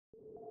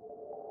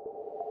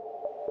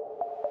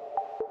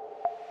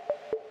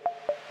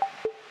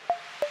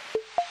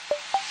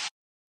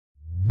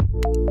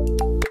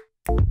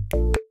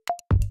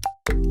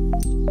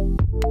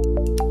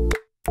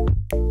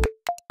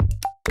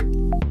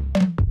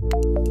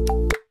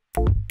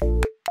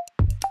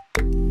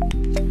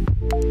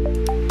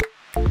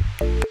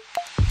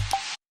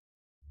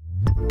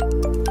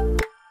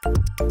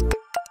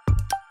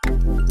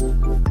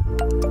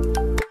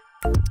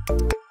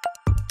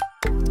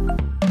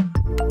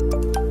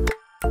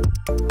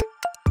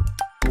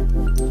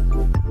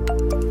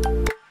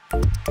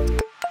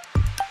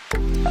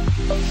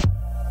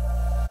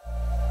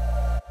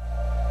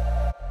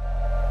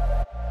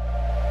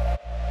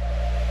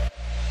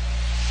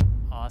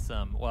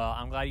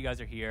you guys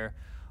are here.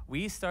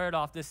 We started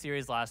off this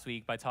series last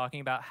week by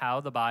talking about how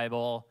the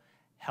Bible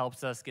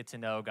helps us get to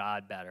know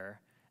God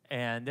better.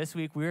 And this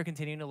week, we're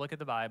continuing to look at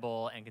the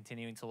Bible and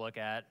continuing to look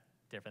at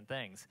different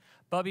things.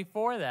 But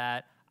before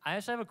that, I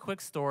actually have a quick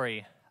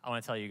story I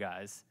want to tell you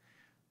guys.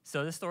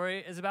 So this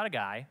story is about a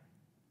guy,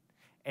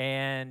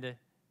 and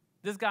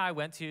this guy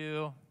went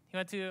to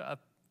a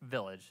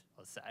village,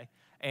 let's say,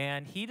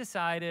 and he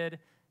decided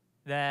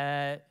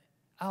that,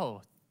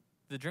 oh,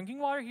 the drinking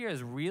water here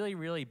is really,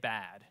 really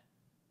bad.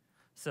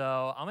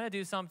 So I'm going to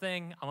do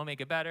something, I'm going to make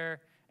it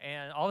better,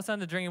 and all of a sudden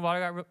the drinking water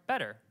got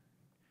better.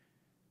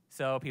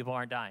 So people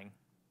aren't dying.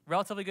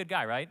 Relatively good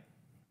guy, right?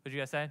 What'd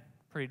you guys say?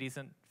 Pretty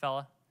decent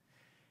fella.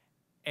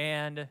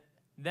 And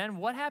then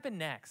what happened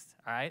next?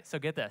 All right, so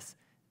get this.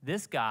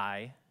 This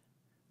guy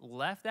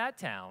left that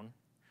town,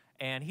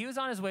 and he was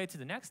on his way to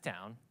the next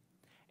town,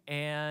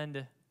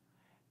 and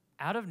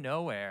out of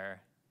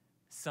nowhere,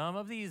 some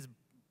of these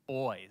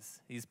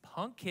boys, these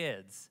punk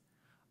kids,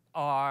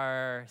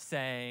 are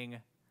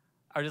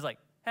just like,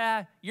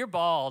 you're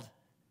bald.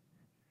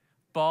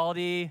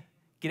 Baldy,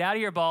 get out of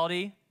here,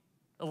 Baldy.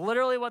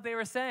 Literally what they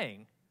were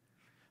saying.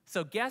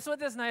 So guess what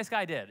this nice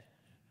guy did?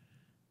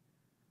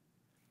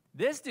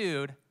 This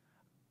dude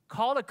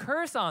called a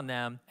curse on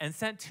them and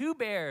sent 2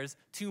 bears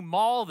to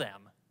maul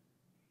them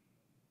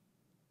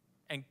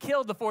and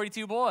killed the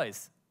 42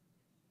 boys.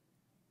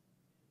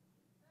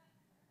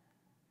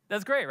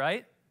 That's great,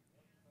 right?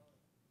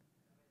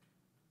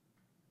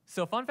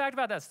 So fun fact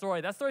about that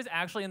story is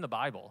actually in the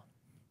Bible.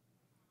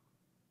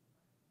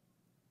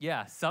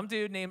 Yeah, some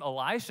dude named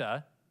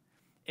Elisha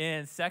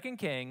in 2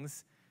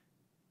 Kings,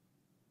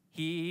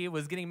 he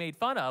was getting made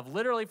fun of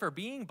literally for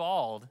being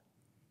bald,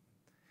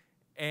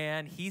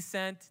 and he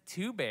sent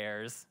 2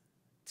 bears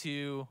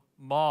to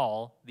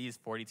maul these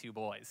 42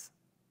 boys.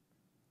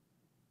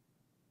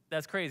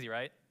 That's crazy,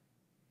 right?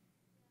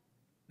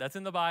 That's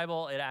in the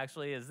Bible. It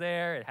actually is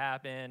there. It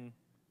happened.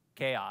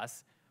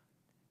 Chaos.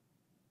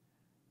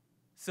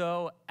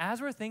 So as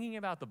we're thinking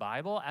about the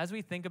Bible, as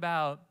we think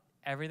about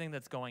everything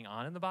that's going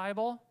on in the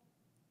Bible,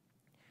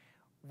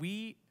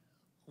 we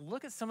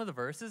look at some of the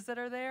verses that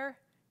are there,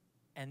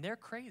 and they're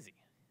crazy.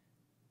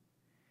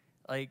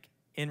 Like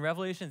in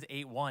Revelations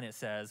 8:1, it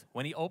says,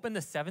 when he opened the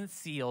 7th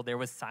seal, there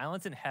was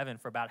silence in heaven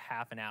for about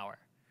half an hour.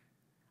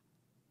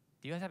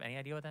 Do you guys have any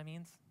idea what that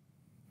means?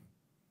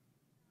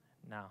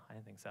 No, I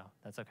didn't think so.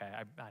 That's okay.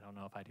 I don't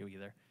know if I do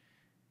either.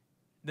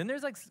 Then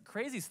there's like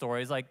crazy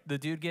stories, like the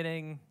dude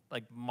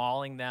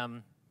mauling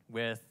them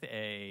with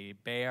a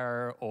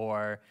bear,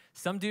 or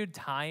some dude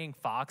tying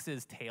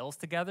foxes' tails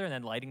together and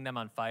then lighting them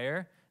on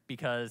fire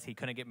because he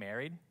couldn't get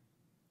married.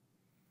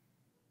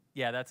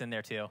 Yeah, that's in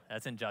there too.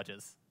 That's in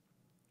Judges.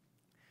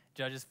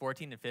 Judges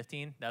 14 and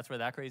 15, that's where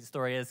that crazy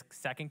story is.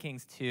 2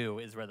 Kings 2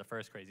 is where the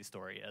first crazy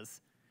story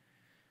is.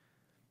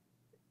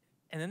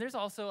 And then there's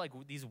also like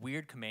these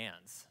weird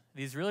commands.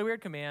 These really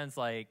weird commands,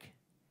 like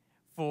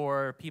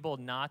for people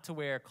not to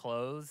wear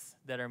clothes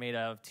that are made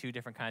of 2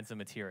 different kinds of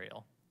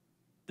material.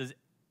 Does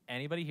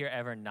anybody here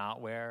ever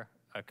not wear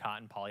a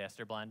cotton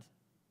polyester blend?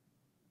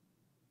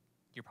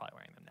 You're probably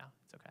wearing them now.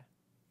 It's okay.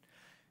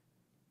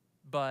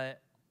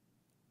 But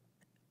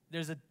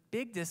there's a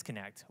big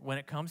disconnect when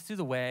it comes to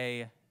the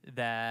way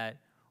that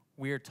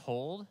we're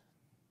told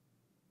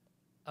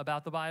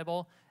about the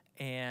Bible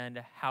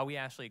and how we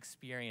actually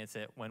experience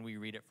it when we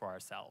read it for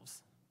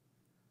ourselves.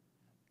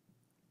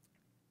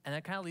 And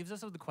that kind of leaves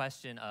us with the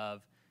question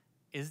of,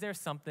 is there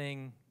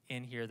something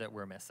in here that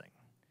we're missing?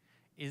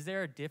 Is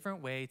there a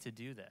different way to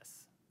do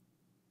this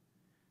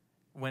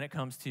when it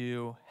comes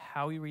to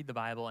how we read the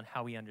Bible and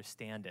how we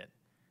understand it?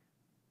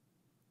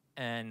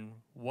 And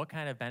what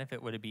kind of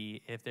benefit would it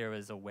be if there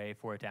was a way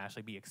for it to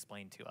actually be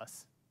explained to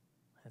us?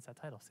 That's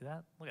that title. See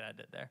that? Look at that I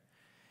did there.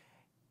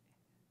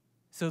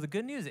 So the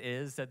good news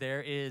is that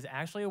there is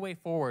actually a way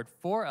forward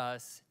for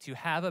us to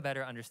have a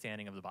better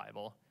understanding of the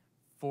Bible,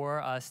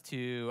 for us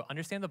to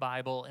understand the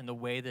Bible in the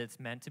way that it's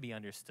meant to be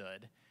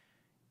understood.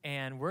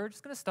 And we're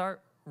just going to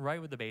start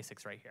right with the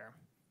basics right here.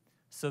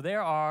 So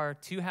there are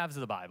 2 halves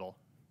of the Bible,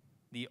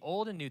 the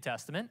Old and New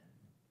Testament.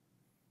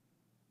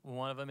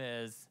 One of them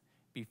is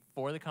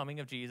before the coming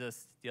of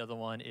Jesus. The other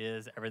one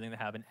is everything that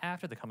happened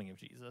after the coming of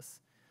Jesus.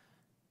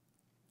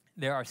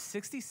 There are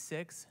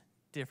 66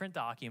 different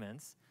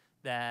documents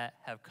that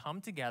have come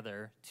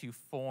together to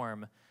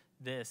form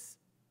this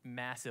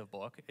massive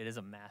book. It is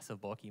a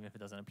massive book, even if it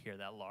doesn't appear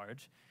that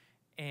large.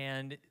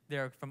 And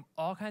they're from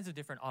all kinds of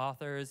different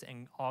authors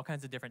and all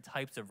kinds of different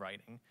types of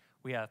writing.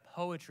 We have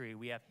poetry,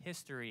 we have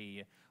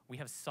history, we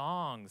have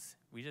songs,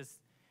 we just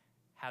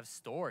have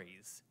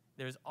stories.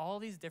 There's all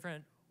these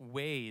different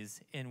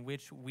ways in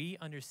which we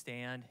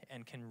understand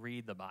and can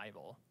read the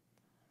Bible.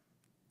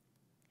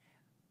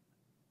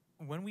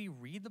 When we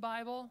read the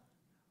Bible,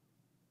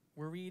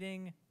 we're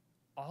reading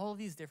all of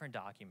these different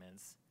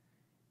documents,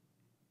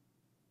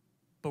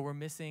 but we're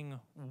missing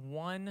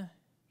one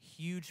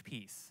huge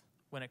piece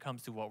when it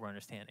comes to what we're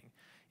understanding.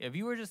 If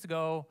you were just to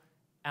go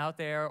out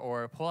there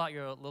or pull out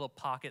your little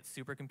pocket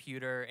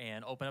supercomputer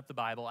and open up the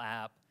Bible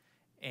app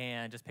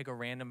and just pick a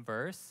random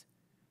verse,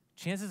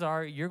 chances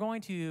are you're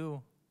going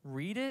to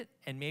read it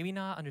and maybe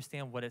not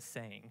understand what it's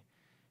saying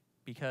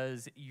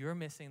because you're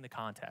missing the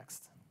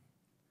context.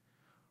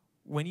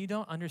 When you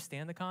don't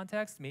understand the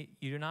context,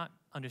 you're not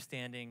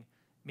understanding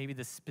maybe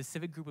the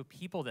specific group of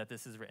people that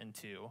this is written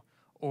to,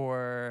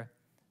 or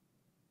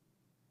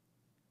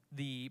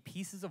the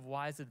pieces of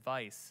wise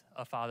advice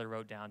a father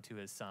wrote down to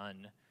his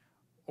son,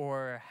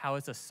 or how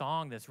it's a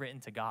song that's written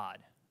to God.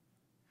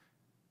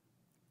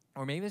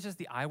 Or maybe it's just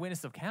the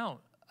eyewitness account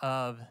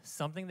of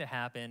something that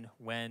happened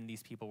when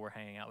these people were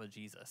hanging out with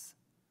Jesus.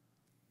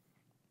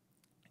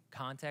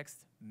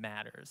 Context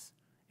matters.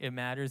 It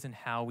matters in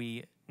how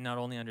we not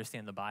only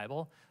understand the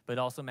Bible, but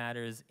also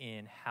matters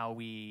in how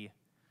we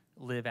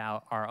live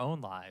out our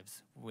own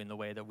lives in the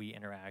way that we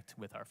interact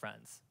with our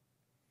friends.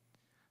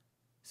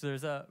 So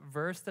there's a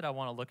verse that I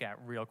want to look at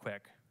real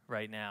quick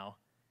right now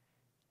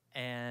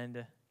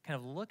and kind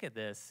of look at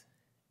this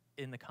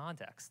in the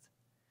context.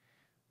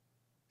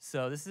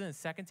 So this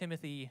is in 2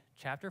 Timothy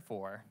chapter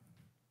 4,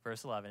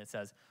 verse 11. It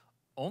says,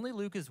 "Only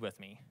Luke is with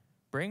me.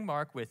 Bring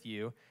Mark with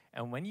you,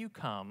 and when you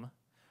come,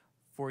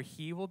 for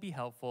he will be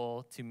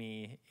helpful to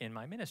me in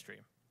my ministry.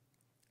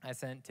 I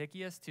sent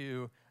Tychicus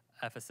to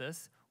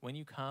Ephesus. When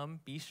you come,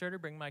 be sure to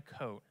bring my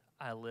coat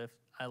I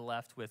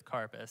left with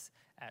Carpus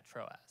at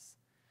Troas.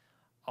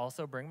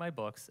 Also bring my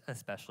books,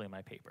 especially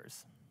my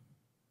papers."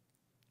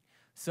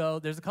 So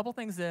there's a couple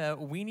things that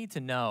we need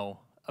to know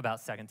about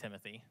 2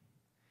 Timothy.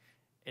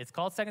 It's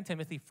called 2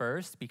 Timothy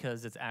first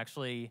because it's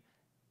actually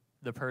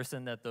the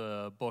person that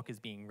the book is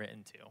being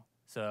written to.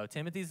 So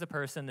Timothy's the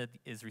person that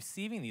is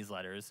receiving these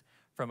letters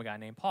from a guy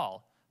named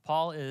Paul.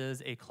 Paul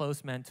is a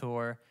close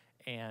mentor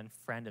and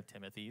friend of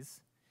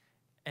Timothy's.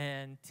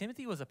 And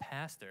Timothy was a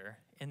pastor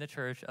in the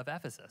church of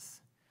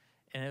Ephesus.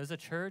 And it was a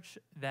church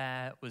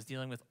that was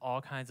dealing with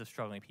all kinds of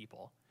struggling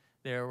people.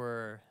 There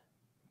were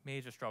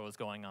major struggles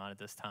going on at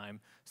this time.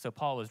 So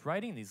Paul was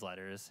writing these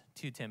letters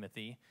to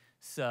Timothy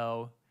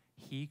so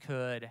he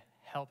could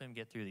help him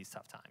get through these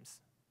tough times.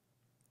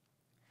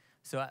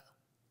 So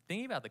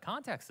thinking about the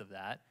context of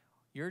that,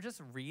 you're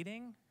just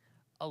reading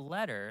a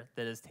letter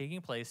that is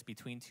taking place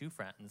between two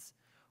friends,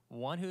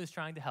 one who is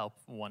trying to help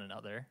one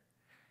another,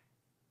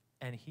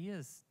 and he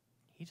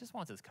just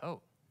wants his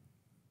coat.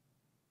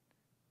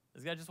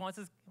 This guy just wants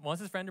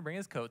his friend to bring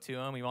his coat to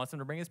him. He wants him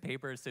to bring his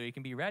papers so he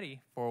can be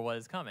ready for what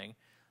is coming.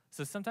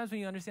 So sometimes when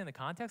you understand the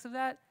context of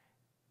that,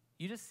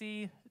 you just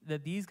see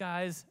that these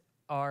guys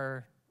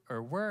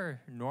were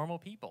normal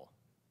people.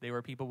 They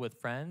were people with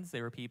friends.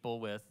 They were people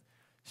with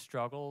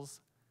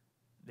struggles.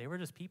 They were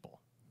just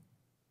people.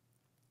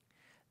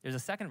 There's a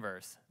second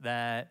verse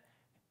that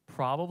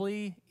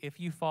probably, if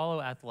you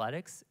follow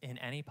athletics in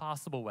any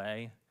possible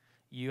way,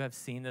 you have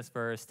seen this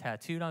verse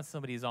tattooed on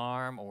somebody's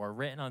arm or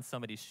written on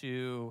somebody's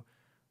shoe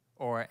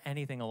or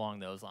anything along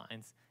those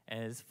lines.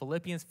 And it's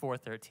Philippians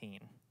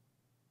 4:13.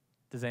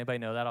 Does anybody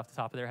know that off the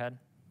top of their head?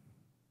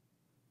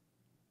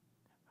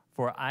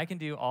 "For I can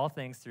do all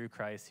things through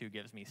Christ who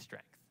gives me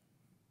strength."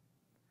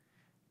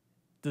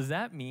 Does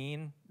that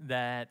mean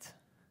that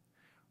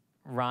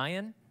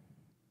Ryan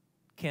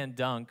can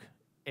dunk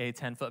on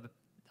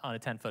a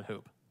 10-foot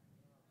hoop?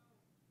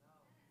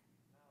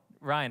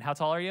 Ryan, how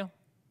tall are you?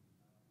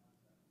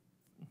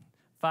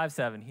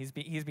 5'7". He's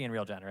being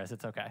real generous.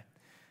 It's okay.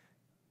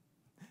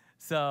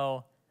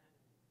 So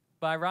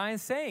by Ryan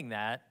saying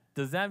that,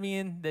 does that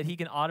mean that he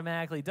can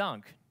automatically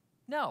dunk?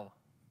 No.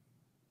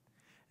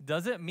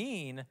 Does it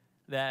mean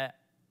that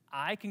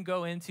I can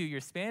go into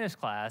your Spanish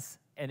class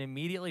and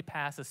immediately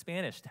pass a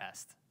Spanish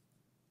test?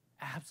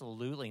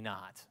 Absolutely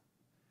not.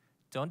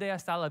 ¿Dónde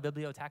está la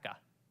biblioteca?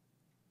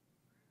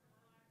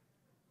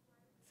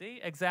 See,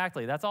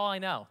 exactly. That's all I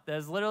know. That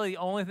is literally the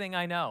only thing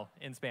I know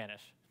in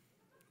Spanish.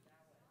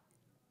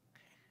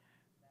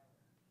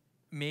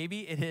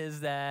 Maybe it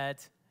is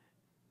that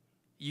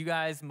you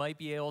guys might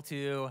be able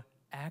to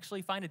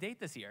actually find a date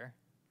this year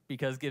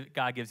because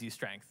God gives you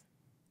strength.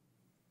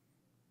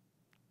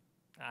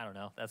 I don't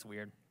know. That's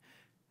weird.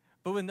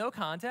 But with no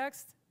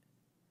context,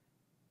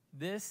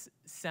 this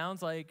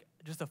sounds like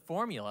just a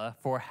formula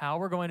for how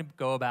we're going to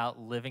go about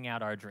living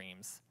out our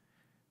dreams.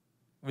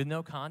 With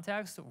no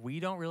context, we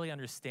don't really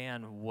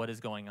understand what is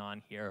going on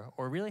here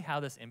or really how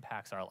this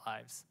impacts our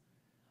lives.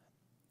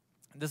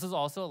 This is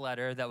also a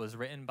letter that was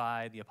written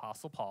by the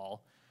Apostle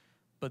Paul,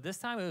 but this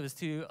time it was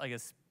to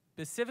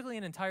specifically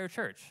an entire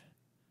church.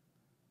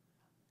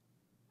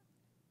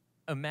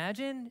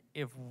 Imagine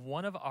if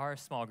one of our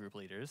small group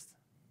leaders,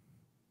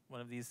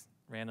 one of these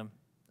random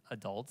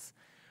adults,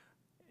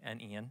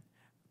 and Ian,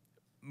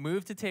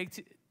 moved to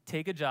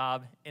take a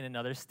job in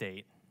another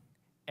state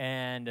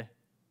and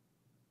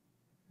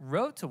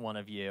wrote to one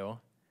of you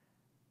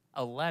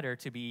a letter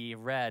to be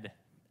read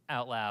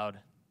out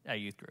loud at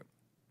youth group.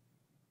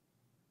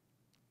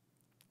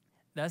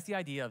 That's the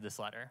idea of this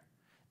letter.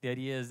 The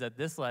idea is that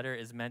this letter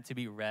is meant to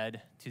be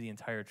read to the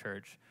entire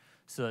church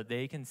so that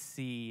they can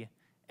see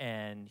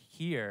and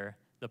hear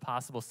the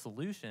possible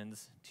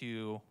solutions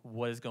to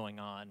what is going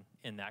on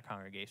in that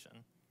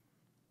congregation.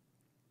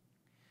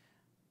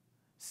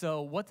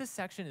 So what this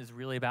section is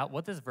really about,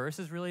 what this verse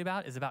is really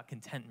about, is about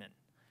contentment.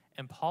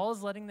 And Paul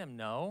is letting them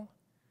know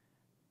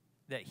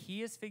that he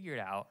has figured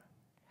out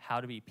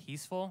how to be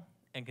peaceful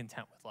and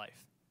content with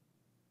life.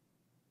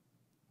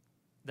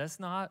 That's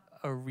not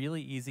a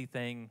really easy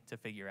thing to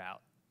figure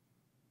out.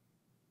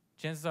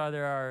 Chances are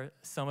there are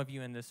some of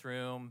you in this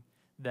room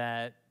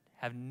that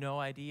have no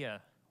idea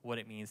what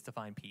it means to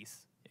find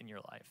peace in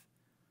your life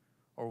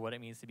or what it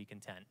means to be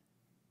content.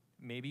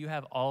 Maybe you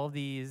have all of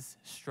these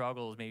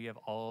struggles, maybe you have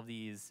all of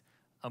these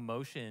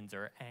emotions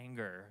or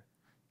anger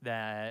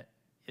that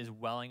is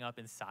welling up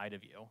inside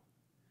of you,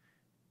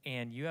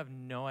 and you have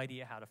no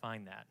idea how to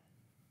find that,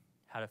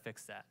 how to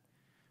fix that.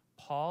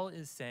 Paul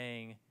is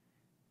saying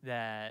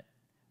that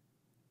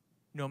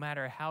no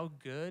matter how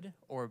good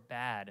or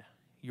bad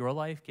your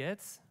life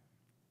gets,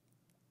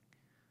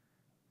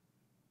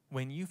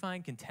 when you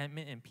find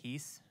contentment and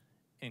peace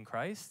in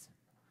Christ,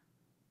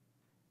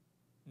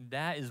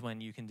 that is when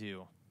you can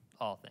do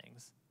all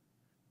things.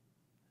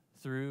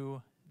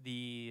 Through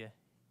the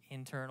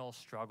internal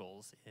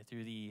struggles,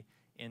 through the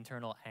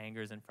internal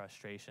angers and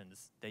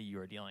frustrations that you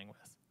are dealing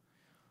with.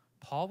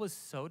 Paul was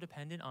so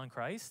dependent on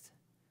Christ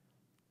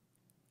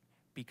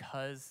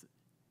because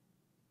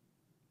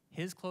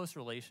his close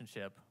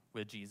relationship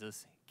with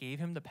Jesus gave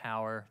him the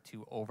power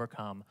to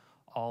overcome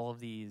all of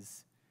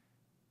these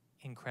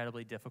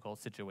incredibly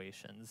difficult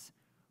situations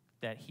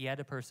that he had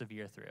to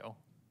persevere through.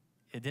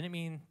 It didn't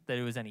mean that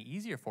it was any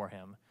easier for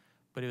him,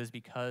 but it was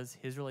because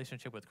his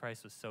relationship with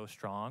Christ was so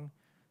strong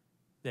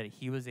that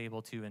he was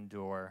able to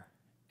endure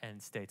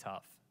and stay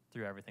tough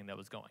through everything that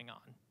was going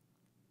on.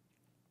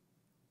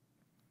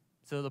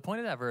 So the point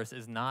of that verse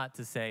is not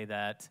to say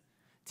that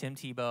Tim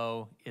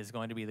Tebow is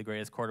going to be the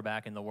greatest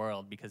quarterback in the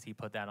world because he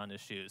put that on his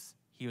shoes.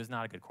 He was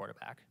not a good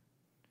quarterback.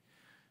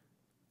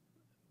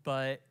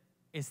 But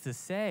it's to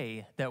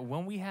say that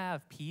when we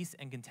have peace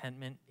and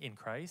contentment in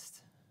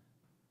Christ,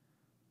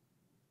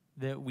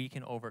 that we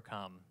can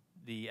overcome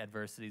the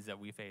adversities that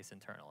we face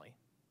internally.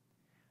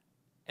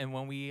 And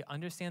when we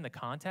understand the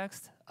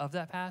context of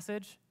that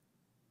passage,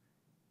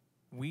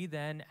 we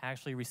then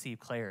actually receive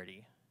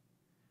clarity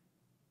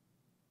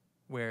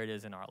where it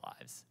is in our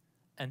lives.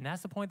 And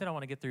that's the point that I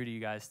want to get through to you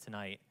guys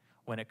tonight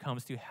when it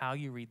comes to how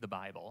you read the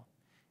Bible,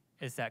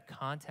 is that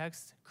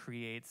context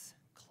creates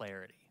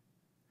clarity.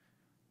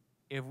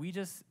 If we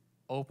just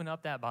open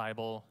up that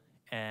Bible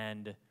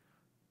and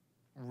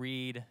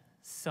read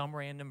some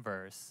random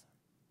verse,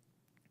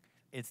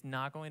 it's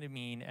not going to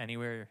mean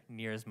anywhere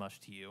near as much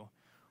to you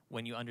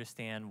when you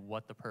understand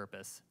what the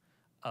purpose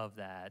of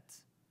that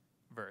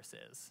verse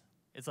is.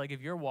 It's like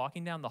if you're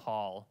walking down the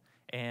hall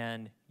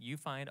and you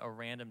find a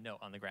random note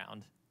on the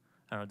ground.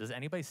 I don't know, does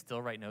anybody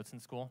still write notes in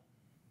school?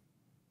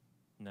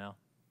 No?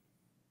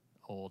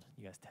 Old,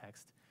 you guys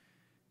text.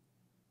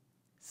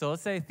 So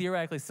let's say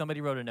theoretically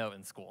somebody wrote a note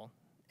in school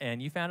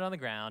and you found it on the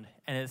ground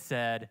and it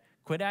said,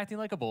 "Quit acting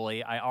like a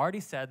bully. I already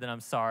said that I'm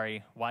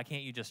sorry. Why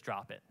can't you just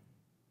drop it?"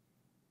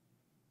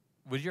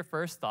 Would your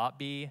first thought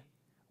be,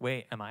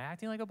 wait, am I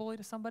acting like a bully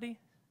to somebody?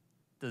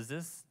 Does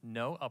this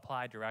note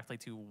apply directly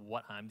to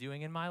what I'm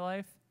doing in my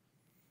life?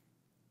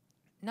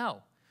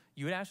 No.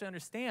 You would actually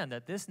understand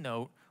that this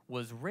note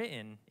was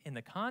written in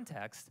the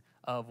context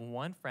of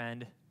one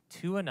friend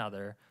to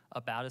another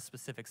about a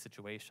specific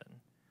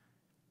situation.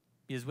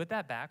 Because with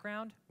that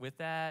background, with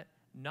that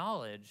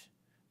knowledge,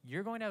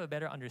 you're going to have a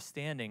better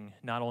understanding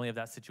not only of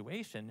that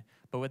situation,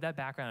 but with that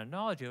background and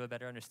knowledge, you have a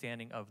better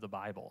understanding of the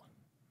Bible.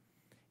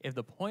 If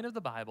the point of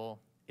the Bible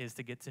is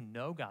to get to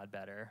know God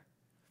better,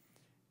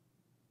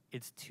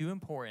 it's too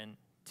important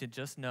to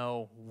just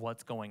know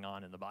what's going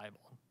on in the Bible.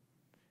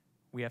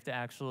 We have to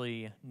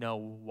actually know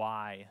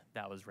why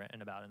that was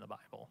written about in the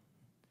Bible.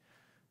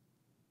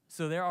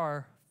 So there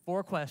are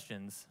 4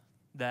 questions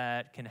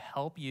that can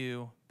help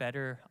you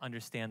better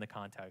understand the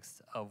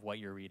context of what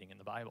you're reading in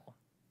the Bible.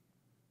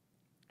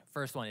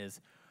 First one is,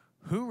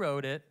 who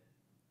wrote it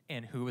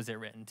and who was it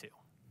written to?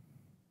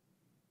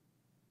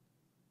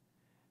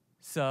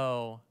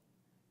 So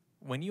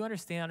when you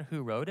understand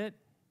who wrote it,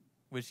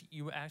 which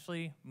you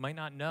actually might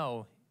not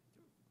know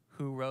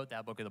who wrote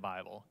that book of the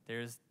Bible.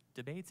 There's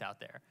debates out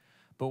there.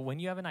 But when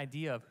you have an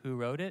idea of who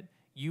wrote it,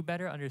 you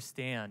better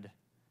understand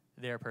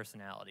their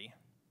personality.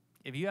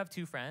 If you have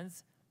 2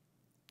 friends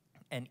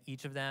and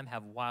each of them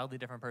have wildly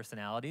different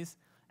personalities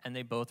and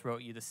they both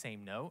wrote you the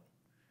same note,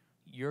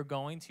 you're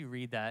going to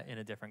read that in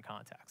a different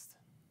context.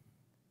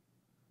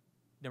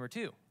 Number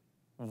 2,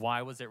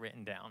 why was it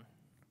written down?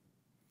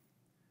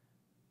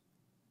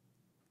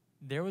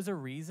 There was a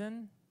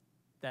reason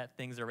that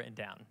things are written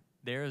down.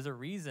 There is a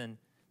reason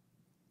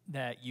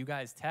that you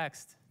guys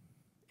text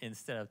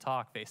instead of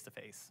talk face to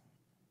face.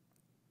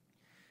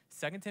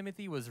 2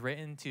 Timothy was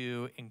written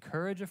to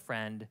encourage a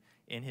friend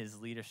in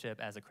his leadership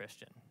as a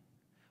Christian.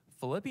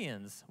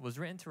 Philippians was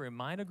written to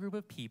remind a group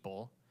of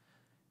people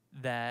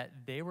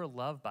that they were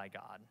loved by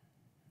God.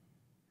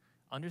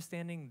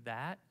 Understanding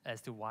that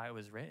as to why it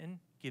was written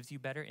gives you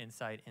better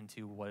insight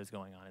into what is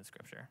going on in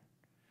Scripture.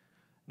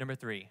 Number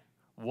 3,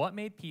 what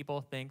made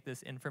people think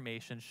this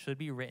information should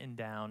be written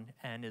down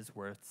and is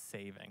worth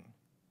saving?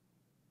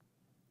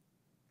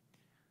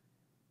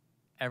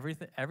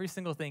 every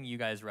single thing you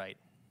guys write,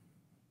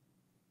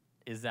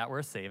 is that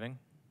worth saving?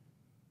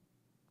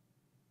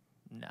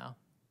 No.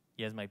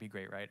 You guys might be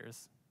great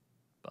writers,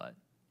 but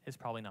it's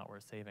probably not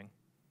worth saving.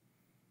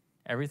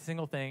 Every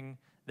single thing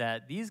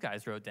that these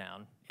guys wrote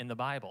down in the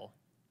Bible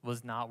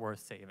was not worth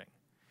saving.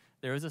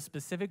 There was a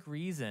specific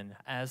reason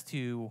as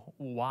to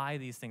why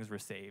these things were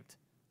saved.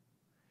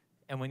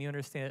 And when you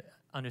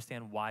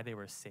understand why they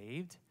were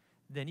saved,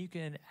 then you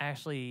can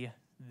actually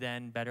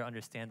then better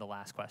understand the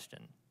last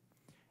question.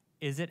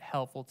 Is it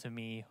helpful to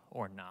me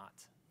or not?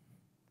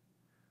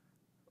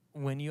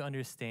 When you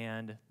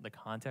understand the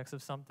context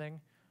of something,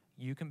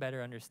 you can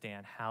better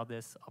understand how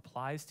this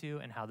applies to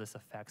and how this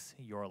affects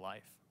your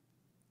life.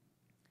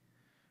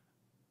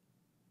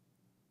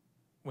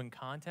 When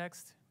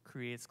context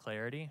creates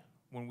clarity,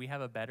 when we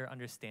have a better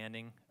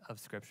understanding of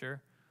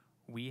Scripture,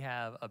 we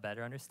have a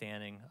better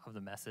understanding of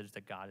the message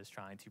that God is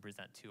trying to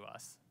present to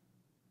us.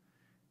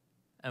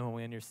 And when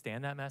we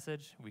understand that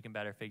message, we can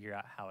better figure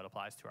out how it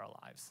applies to our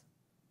lives.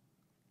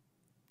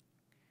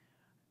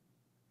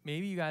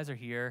 Maybe you guys are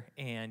here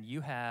and you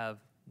have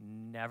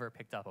never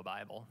picked up a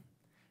Bible.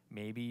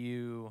 Maybe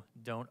you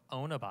don't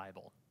own a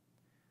Bible.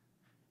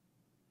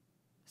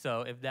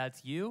 So if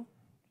that's you,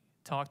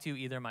 talk to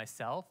either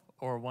myself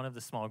or one of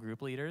the small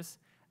group leaders,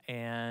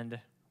 and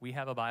we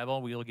have a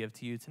Bible we will give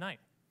to you tonight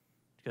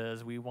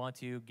because we want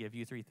to give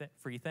you three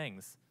free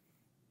things.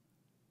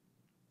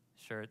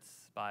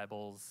 Shirts,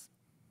 Bibles,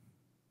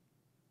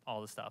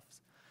 all the stuff.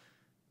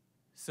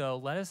 So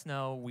let us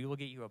know. We will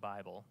get you a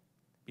Bible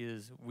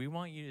because we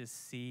want you to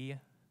see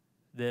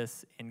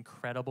this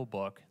incredible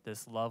book,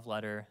 this love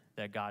letter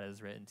that God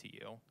has written to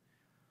you,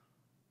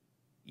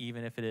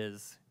 even if it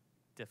is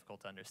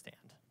difficult to understand.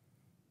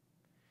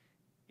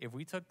 If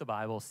we took the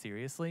Bible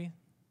seriously,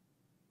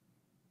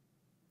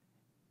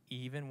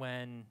 even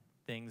when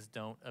things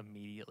don't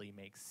immediately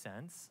make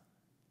sense,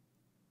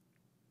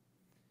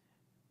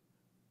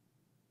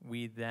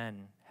 we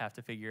then have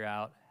to figure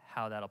out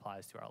how that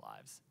applies to our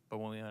lives. But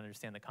when we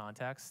understand the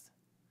context,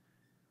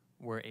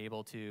 we're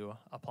able to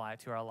apply it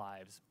to our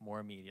lives more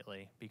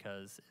immediately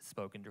because it's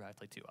spoken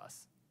directly to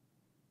us.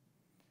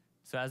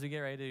 So as we get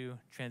ready to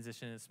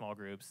transition into small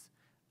groups,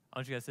 I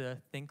want you guys to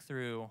think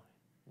through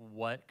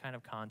what kind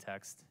of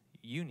context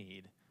you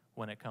need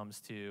when it comes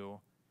to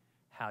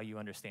how you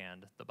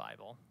understand the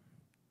Bible.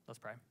 Let's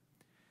pray.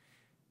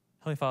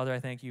 Holy Father, I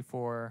thank you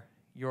for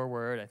your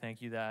word. I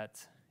thank you that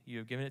you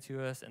have given it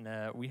to us and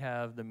that we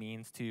have the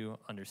means to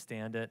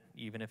understand it,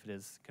 even if it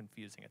is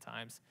confusing at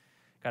times.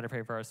 God, I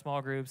pray for our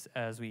small groups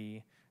as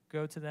we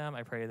go to them.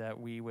 I pray that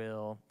we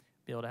will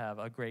be able to have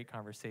a great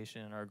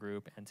conversation in our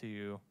group and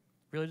to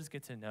really just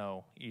get to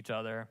know each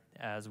other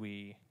as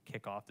we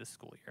kick off this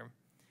school year.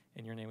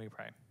 In your name we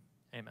pray.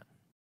 Amen.